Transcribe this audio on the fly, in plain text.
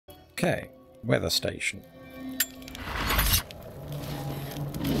Okay, weather station.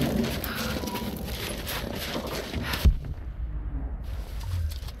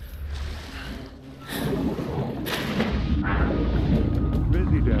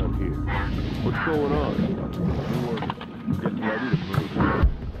 Busy down here. What's going on? Anyone getting ready to move?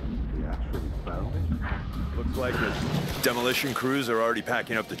 We actually found it. Looks like the demolition crews are already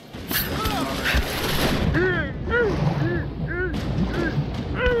packing up the...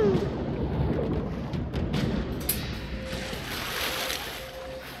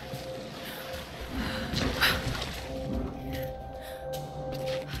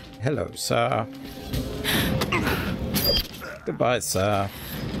 Hello, sir. Goodbye, sir.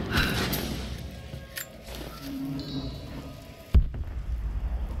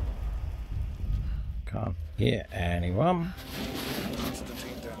 Can't hear anyone.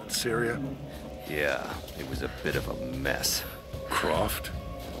 Constantine down in Syria. Yeah, it was a bit of a mess. Croft.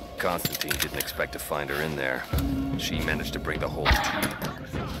 Constantine didn't expect to find her in there. She managed to bring the whole...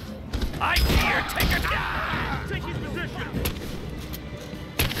 I here, take it down! Take his position!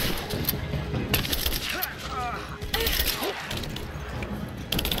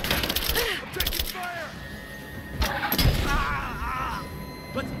 Taking fire!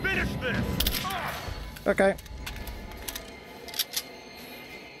 Let's finish this! Okay.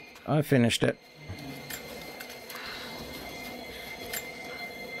 I finished it.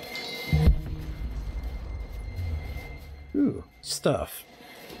 Ooh, stuff.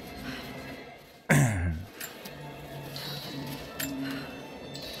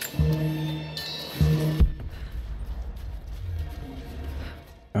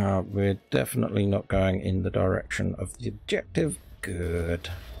 We're definitely not going in the direction of the objective. Good.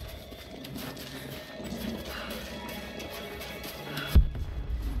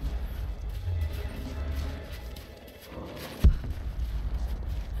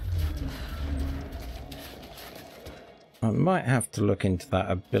 I might have to look into that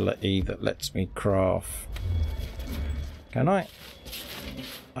ability that lets me craft. Can I?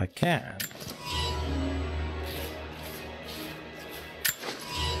 I can.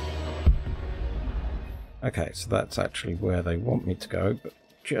 Okay, so that's actually where they want me to go, but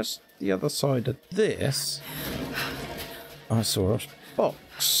just the other side of this, I saw a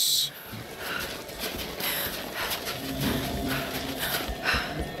box.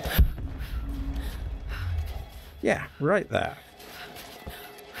 Yeah, right there.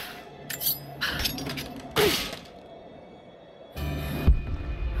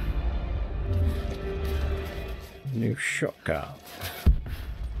 New shotgun.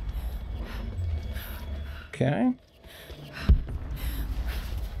 Okay.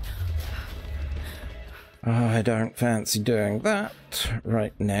 I don't fancy doing that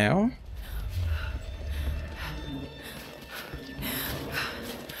right now.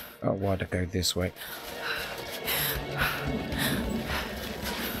 Oh, why'd I go this way?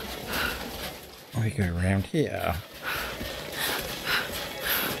 We go around here.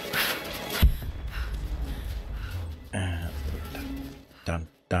 Dun, dun,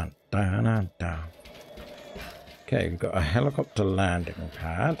 dun, dun, dun. Okay, we've got a helicopter landing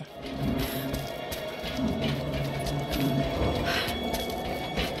pad.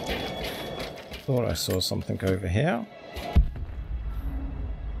 Thought I saw something over here.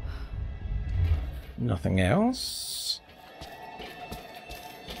 Nothing else.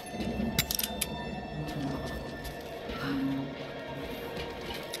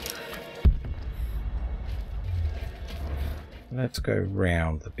 Let's go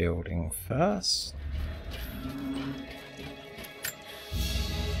round the building first.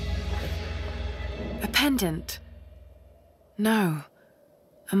 A pendant? No.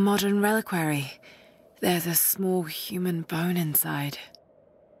 A modern reliquary. There's a small human bone inside.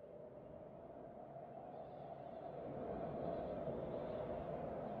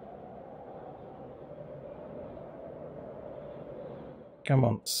 Come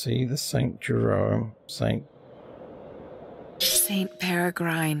on, see the Saint Jerome, Saint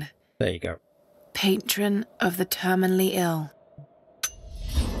Peregrine. There you go. Patron of the terminally ill.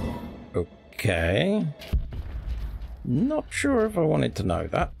 Okay. Not sure if I wanted to know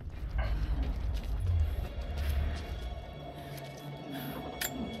that.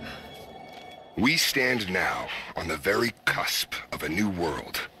 We stand now on the very cusp of a new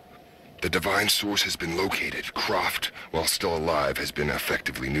world. The divine source has been located. Croft, while still alive, has been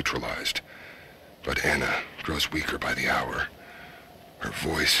effectively neutralized. But Anna grows weaker by the hour. Her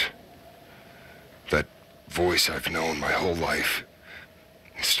voice, that voice I've known my whole life,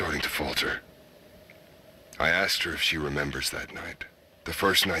 is starting to falter. I asked her if she remembers that night. The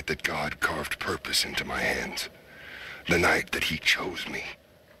first night that God carved purpose into my hands. The night that he chose me.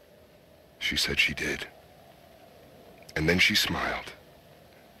 she said she did. And then she smiled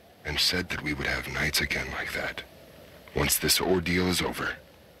and said that we would have nights again like that, once this ordeal is over.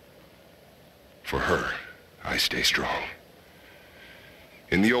 For her, I stay strong.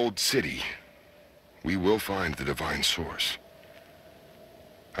 In the old city, we will find the divine source.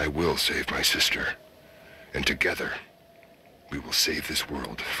 I will save my sister, and together, we will save this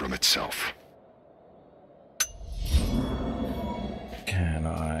world from itself. Can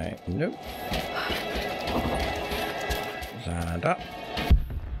I? Nope. Stand up.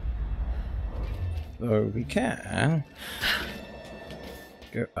 Though we can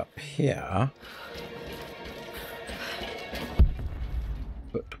go up here.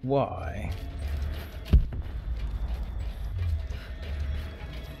 But why?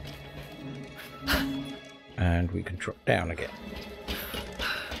 And we can drop down again.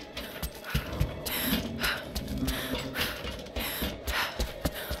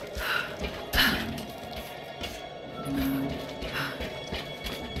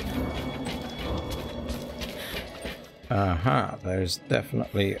 Aha, there's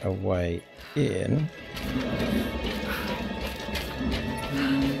definitely a way in.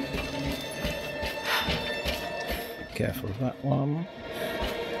 Be careful of that one.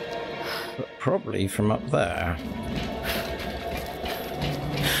 But probably from up there.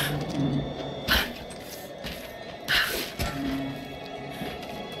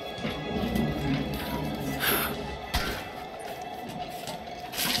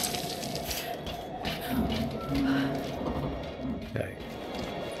 Okay.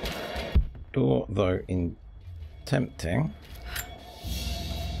 Door, though, tempting.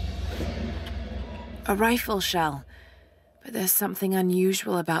 A rifle shell. But there's something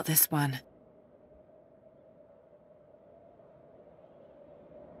unusual about this one.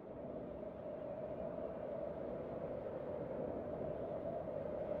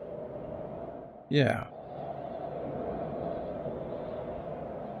 Yeah.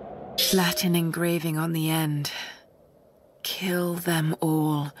 Latin engraving on the end. Kill them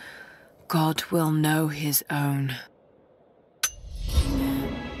all. God will know his own.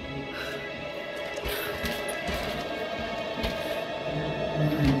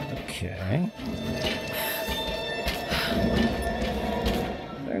 Okay.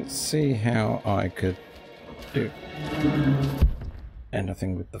 Don't see how I could do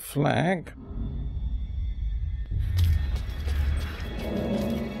anything with the flag.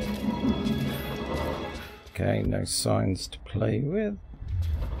 Okay, no signs to play with.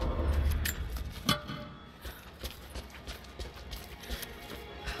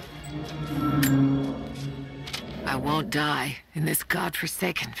 I won't die in this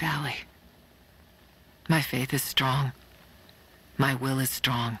godforsaken valley. My faith is strong. My will is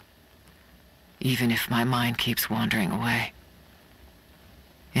strong. Even if my mind keeps wandering away.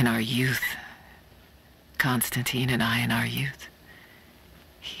 In our youth, Constantine and I in our youth,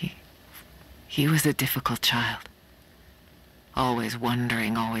 he was a difficult child. Always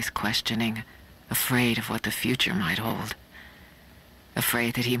wondering, always questioning, afraid of what the future might hold.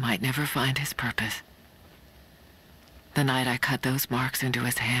 Afraid that he might never find his purpose. The night I cut those marks into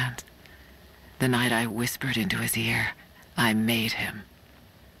his hand, the night I whispered into his ear, I made him.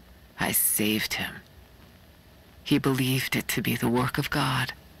 I saved him. He believed it to be the work of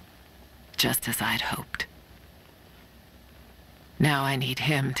God, just as I'd hoped. Now I need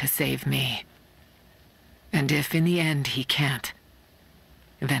him to save me. And if in the end he can't,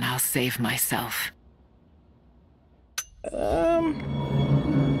 then I'll save myself.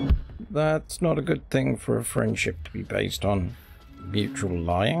 That's not a good thing for a friendship to be based on mutual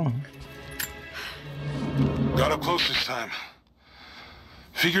lying. Got up close this time.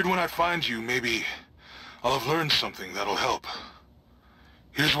 Figured when I'd find you, maybe I'll have learned something that'll help.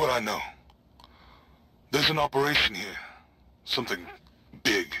 Here's what I know. There's an operation here. Something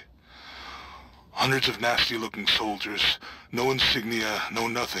big. Hundreds of nasty-looking soldiers, no insignia, no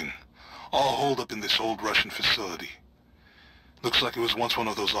nothing. All holed up in this old Russian facility. Looks like it was once one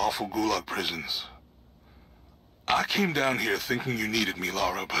of those awful gulag prisons. I came down here thinking you needed me,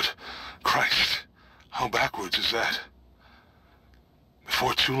 Lara, but Christ, how backwards is that?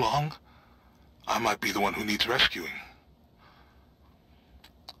 Before too long, I might be the one who needs rescuing.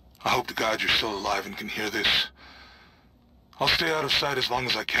 I hope to God you're still alive and can hear this. I'll stay out of sight as long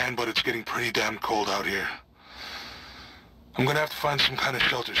as I can, but it's getting pretty damn cold out here. I'm gonna have to find some kind of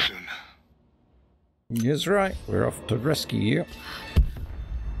shelter soon. He's right. We're off to rescue you.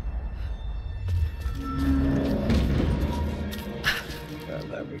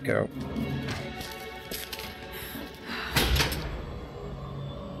 There we go.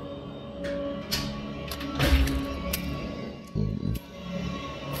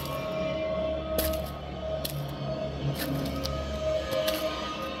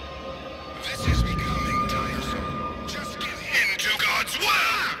 This is becoming tiresome. Just get into God's will!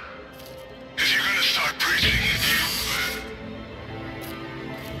 If you're gonna start preaching,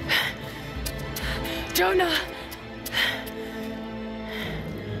 Jonah!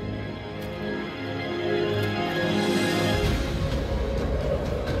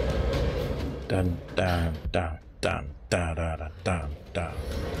 Dun dun dun dun dun dun dun dun.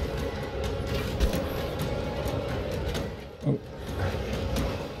 Oh.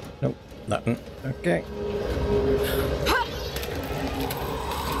 Nope, nothing. Okay.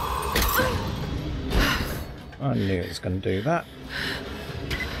 I knew it was going to do that.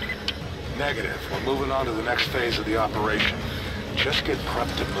 Negative. We're moving on to the next phase of the operation. Just get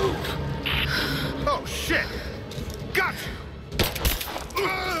prepped to move. Oh, shit! Got you!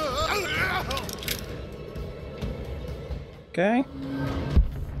 Okay.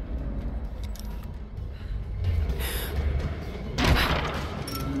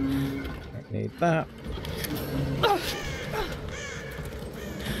 Don't need that.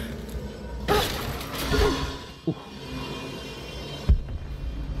 Ooh.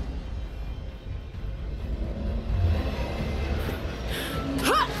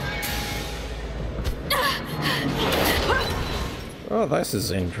 Oh, this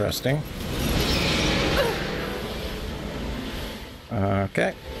is interesting.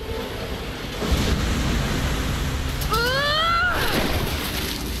 Okay.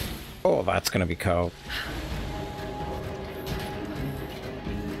 Oh, that's gonna be cold.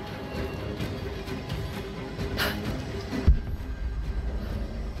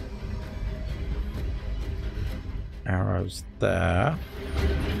 Arrows there.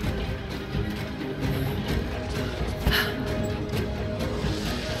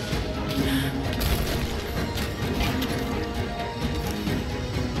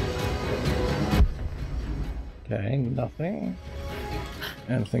 Okay, nothing.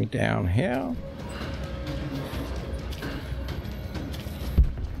 Anything down here?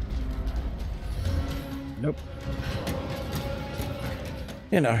 Nope.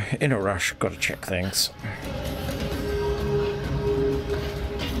 You know, in a rush, gotta check things.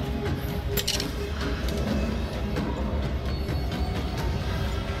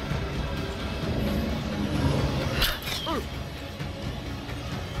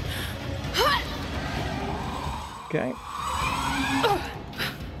 Okay.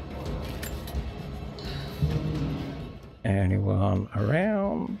 Anyone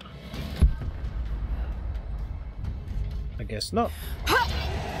around? I guess not.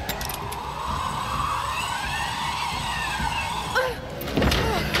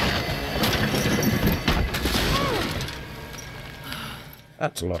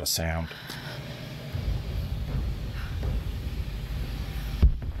 That's a lot of sound.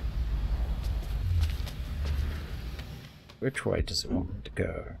 Which way does it want to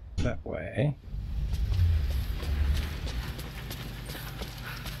go? That way.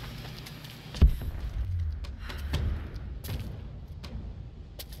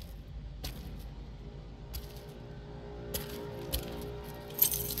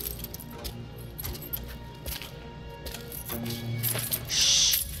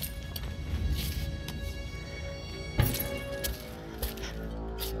 Shh.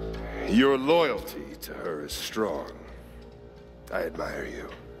 Your loyalty to her is strong. I admire you.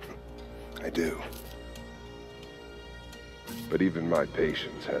 I do. But even my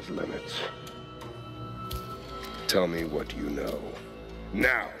patience has limits. Tell me what you know.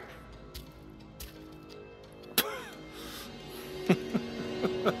 Now!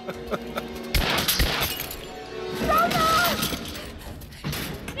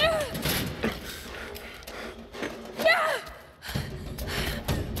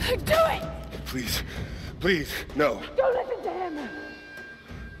 Do it! Please, please, no. Don't listen to him!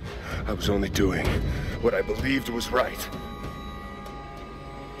 I was only doing what I believed was right.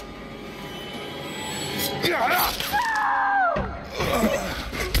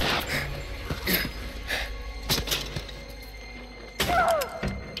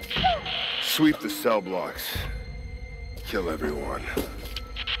 Sweep the cell blocks. Kill everyone.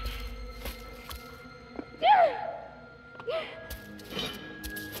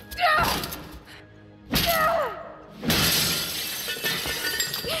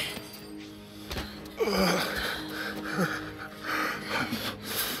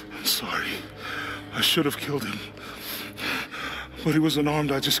 I'm sorry. I should have killed him. But he was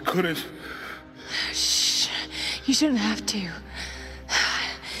unarmed. I just couldn't. Shh. You shouldn't have to. I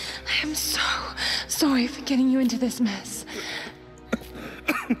am so sorry for getting you into this mess.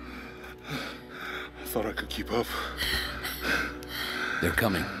 I thought I could keep up. They're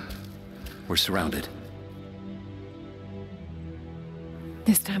coming. We're surrounded.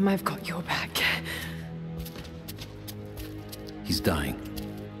 This time I've got your back. He's dying.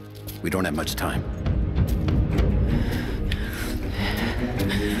 We don't have much time.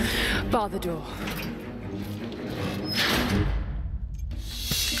 Bar the door.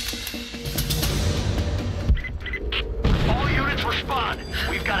 All units respond.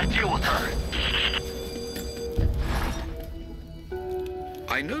 We've got to deal with her.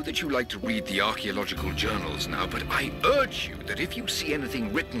 I know that you like to read the archaeological journals now, but I urge you that if you see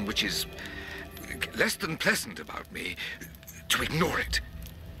anything written which is less than pleasant about me, to ignore it.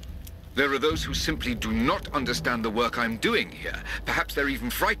 There are those who simply do not understand the work I'm doing here. Perhaps they're even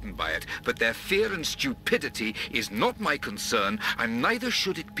frightened by it, but their fear and stupidity is not my concern, and neither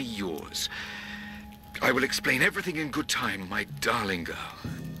should it be yours. I will explain everything in good time, my darling girl.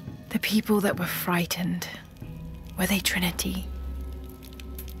 The people that were frightened, were they Trinity?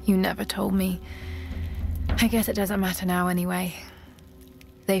 You never told me. I guess it doesn't matter now anyway.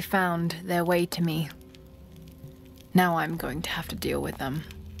 They found their way to me. Now I'm going to have to deal with them.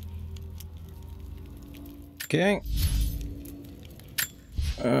 Okay.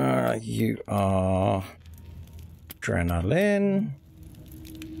 You are adrenaline.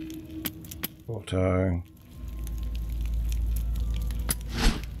 Auto.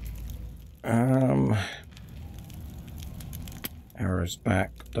 Arrows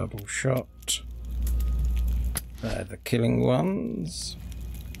back, double shot. They're the killing ones.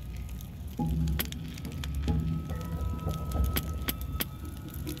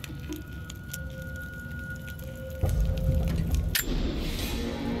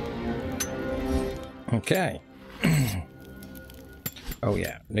 Okay. Oh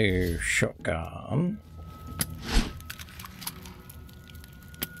yeah, new shotgun.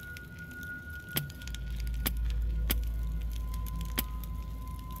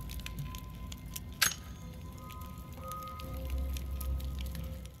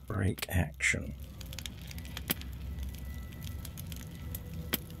 Break action.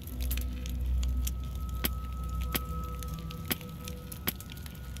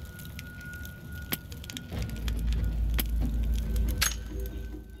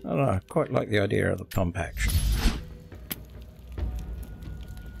 I don't know, I quite like the idea of the pump action.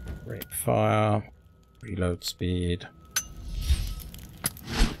 Rate fire, reload speed.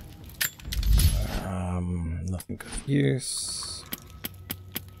 Nothing of use.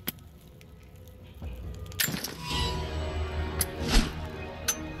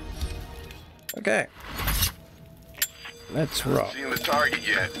 Okay. Let's rock. Seeing the target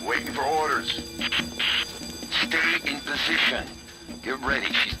yet. Waiting for orders. Stay in position. Get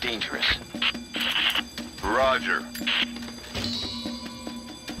ready, she's dangerous. Roger.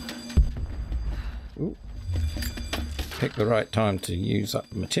 Ooh. Pick the right time to use up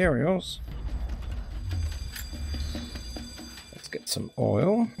the materials. Let's get some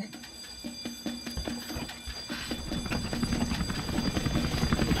oil.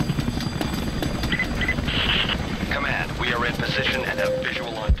 Command, we are in position and have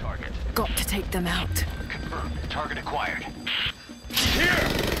visual on target. Got to take them out. Confirmed. Target acquired. Here!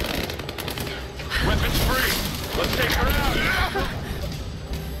 Weapons free! Let's take her out!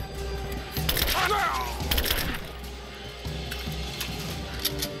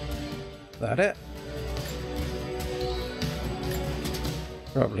 That it?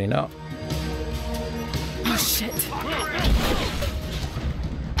 Probably not. Oh shit.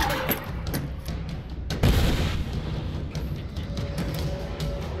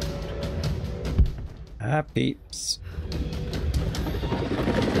 Ah, peeps.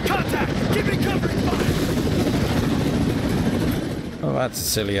 Contact! Keep it covering fire! Oh, that's a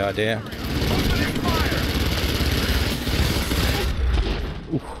silly idea.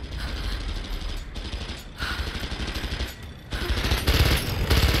 Oof.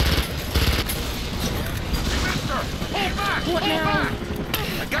 What now?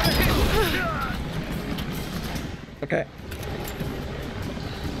 I got a hit! Okay.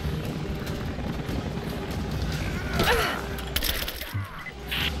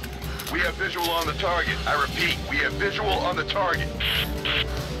 We have visual on the target. I repeat, we have visual on the target.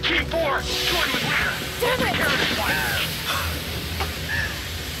 Team 4! Join with Rhianna! Damn it! Prepare to fire!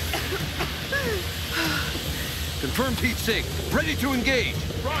 Confirmed heat sink. Ready to engage.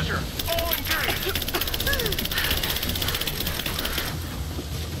 Roger! All engaged!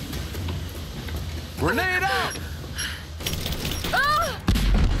 Grenade out!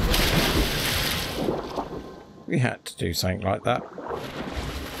 We had to do something like that.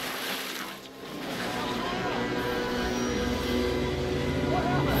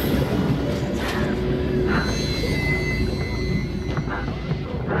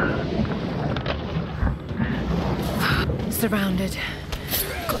 Surrounded.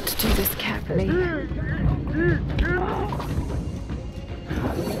 Do this carefully.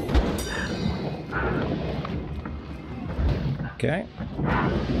 Okay.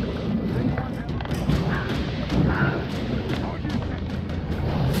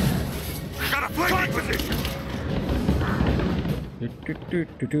 Got a flanking position! Do.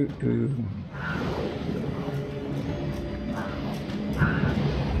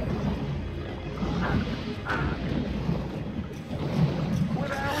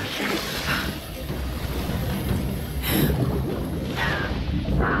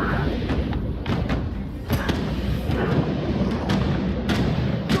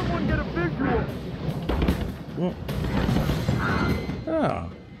 Someone get a visual! Oh,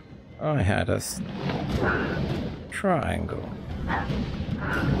 I had a triangle.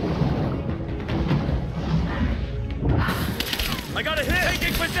 I got a hit!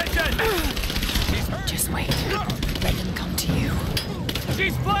 Taking position! Just wait. Let them come to you.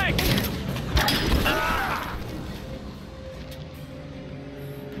 She's flanked!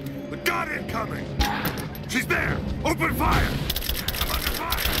 We got incoming! She's there! Open fire! I'm under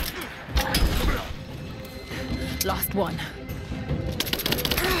fire! Last one.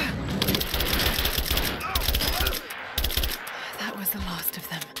 That was the last of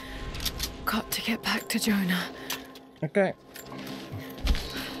them. Got to get back to Jonah. Okay.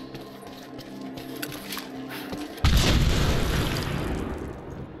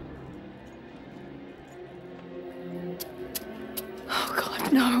 Oh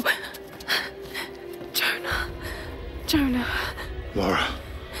God, no. Jonah. Lara.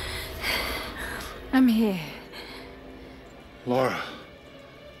 I'm here. Lara.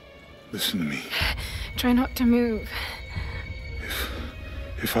 Listen to me. Try not to move.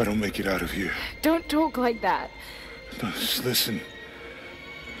 If I don't make it out of here, Don't talk like that. just listen.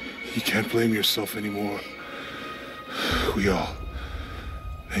 You can't blame yourself anymore. We all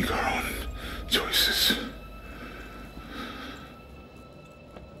make our own choices.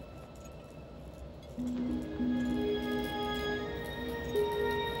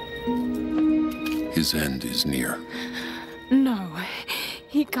 His end is near. No,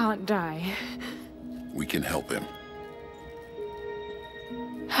 he can't die. We can help him.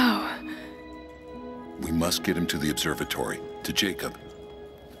 How? We must get him to the observatory, to Jacob.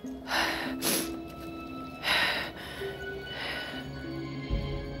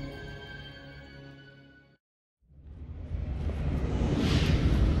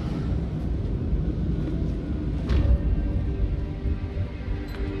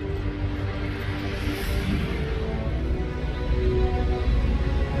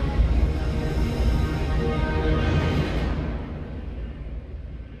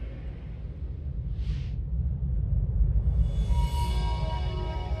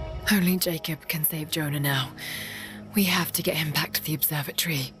 Only Jacob can save Jonah now. We have to get him back to the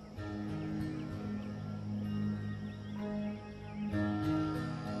observatory.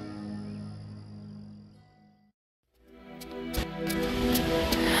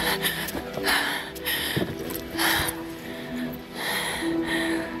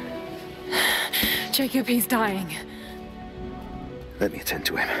 Jacob, he's dying. Let me attend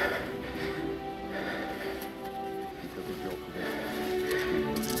to him.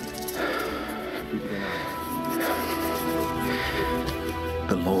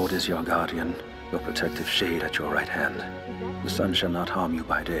 The Lord is your guardian, your protective shade at your right hand. The sun shall not harm you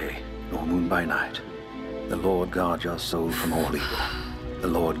by day, nor moon by night. The Lord guard your soul from all evil. The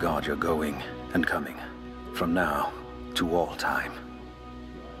Lord guard your going and coming, from now to all time.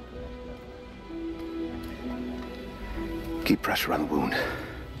 Keep pressure on the wound.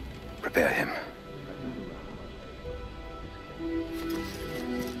 Prepare him.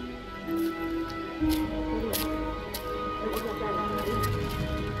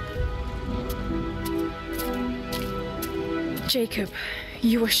 Jacob,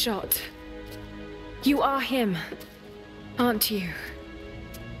 you were shot. You are him, aren't you?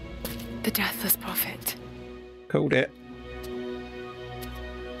 The Deathless Prophet. Called it.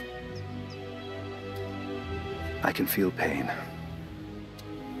 I can feel pain.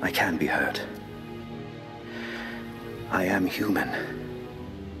 I can be hurt. I am human.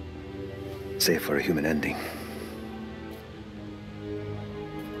 Save for a human ending.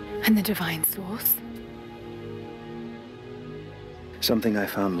 And the Divine Source? Something I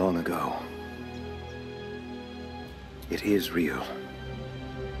found long ago. It is real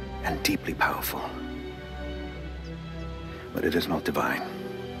and deeply powerful. But it is not divine.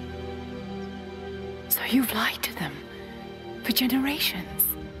 So you've lied to them for generations.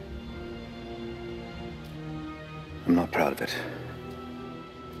 I'm not proud of it.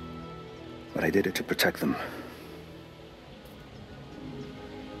 But I did it to protect them.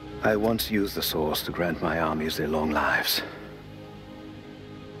 I once used the Source to grant my armies their long lives.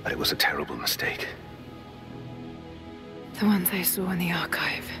 But it was a terrible mistake. The ones I saw in the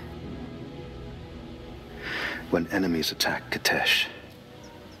archive. When enemies attacked Kitezh,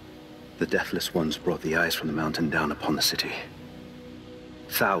 the Deathless Ones brought the ice from the mountain down upon the city.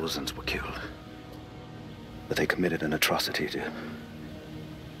 Thousands were killed. But they committed an atrocity to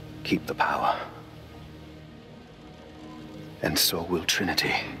keep the power. And so will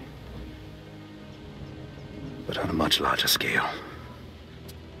Trinity. But on a much larger scale.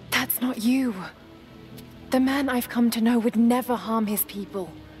 That's not you. The man I've come to know would never harm his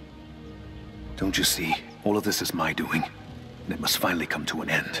people. Don't you see? All of this is my doing. And it must finally come to an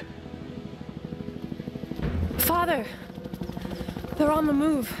end. Father! They're on the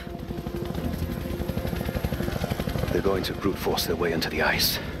move. They're going to brute force their way into the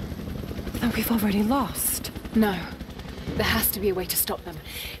ice. Then we've already lost. No. There has to be a way to stop them.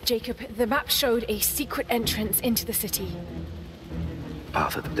 Jacob, the map showed a secret entrance into the city.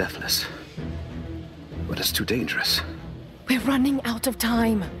 Path of the Deathless. But it's too dangerous. We're running out of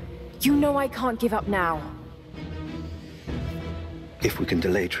time. You know I can't give up now. If we can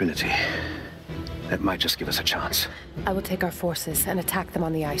delay Trinity, that might just give us a chance. I will take our forces and attack them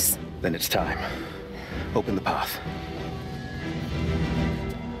on the ice. Then it's time. Open the path.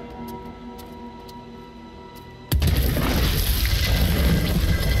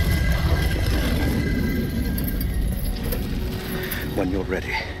 When you're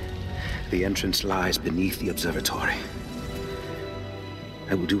ready, the entrance lies beneath the observatory.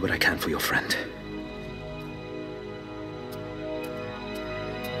 I will do what I can for your friend.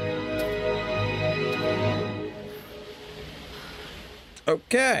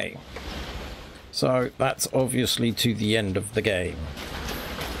 Okay. So that's obviously to the end of the game.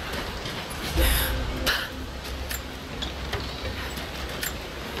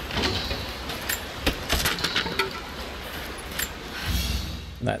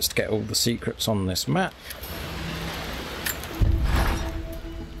 Let's get all the secrets on this map.